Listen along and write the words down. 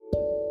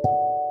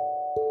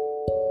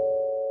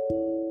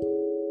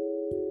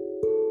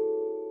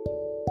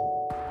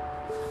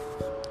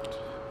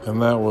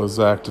And that was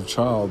Active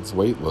Child's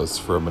Weightless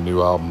from a new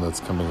album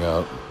that's coming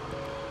out,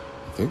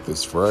 I think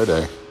this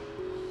Friday.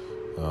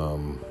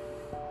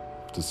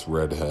 This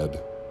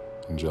redhead,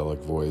 angelic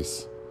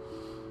voice.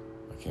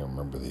 I can't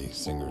remember the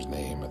singer's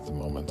name at the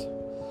moment.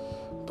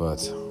 But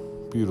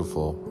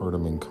beautiful. Heard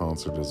him in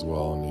concert as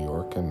well in New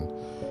York and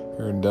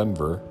here in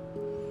Denver.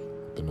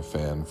 Been a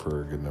fan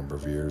for a good number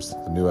of years.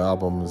 The new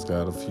album has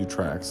got a few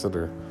tracks that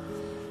are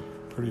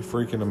pretty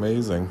freaking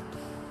amazing.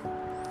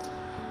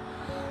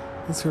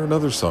 Let's hear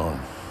another song.